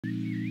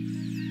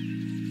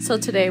So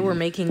today we're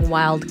making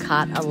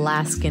wild-caught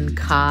Alaskan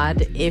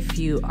cod. If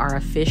you are a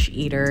fish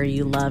eater,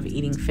 you love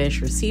eating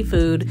fish or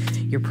seafood,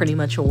 you're pretty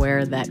much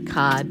aware that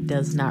cod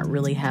does not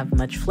really have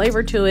much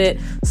flavor to it.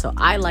 So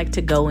I like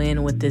to go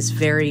in with this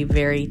very,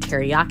 very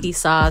teriyaki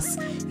sauce.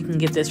 You can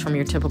get this from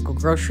your typical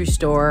grocery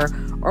store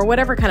or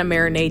whatever kind of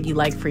marinade you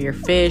like for your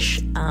fish.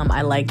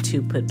 I like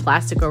to put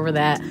plastic over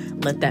that,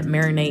 let that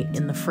marinate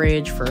in the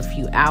fridge for a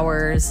few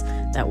hours.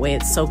 That way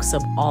it soaks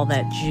up all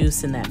that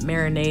juice and that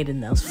marinade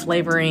and those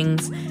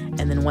flavorings.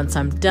 And then once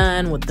I'm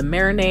done with the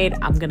marinade,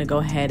 I'm gonna go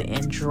ahead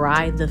and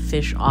dry the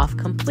fish off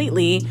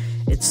completely.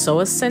 It's so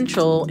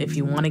essential if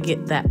you wanna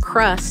get that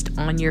crust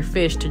on your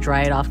fish to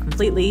dry it off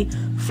completely.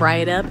 Fry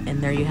it up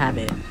and there you have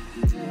it.